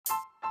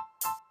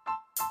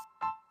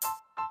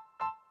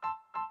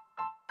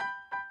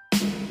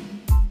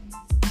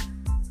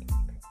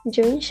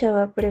Join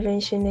Shava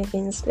Prevention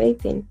Against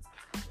Vaping,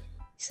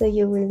 so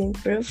you will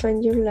improve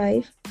and your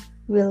life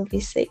will be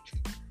safe.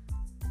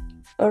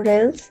 Or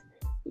else,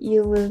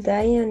 you will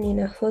die and in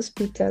a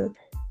hospital,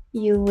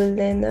 you will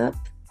end up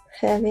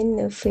having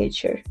no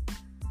future.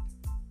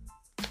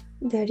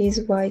 That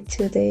is why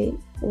today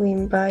we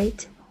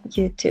invite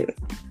you to.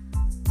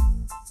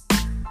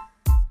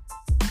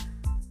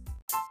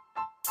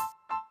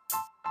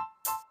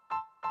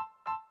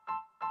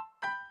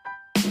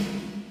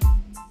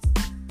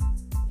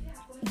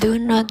 Do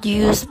not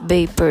use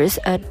vapors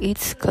as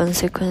its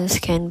consequence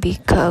can be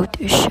cold,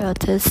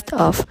 shortness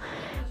of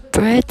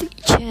breath,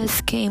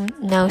 chest pain,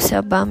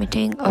 nausea,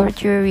 vomiting, or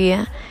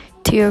diarrhea,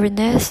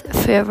 tiredness,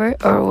 fever,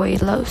 or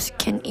weight loss.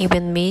 Can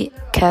even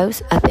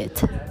cause a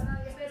death.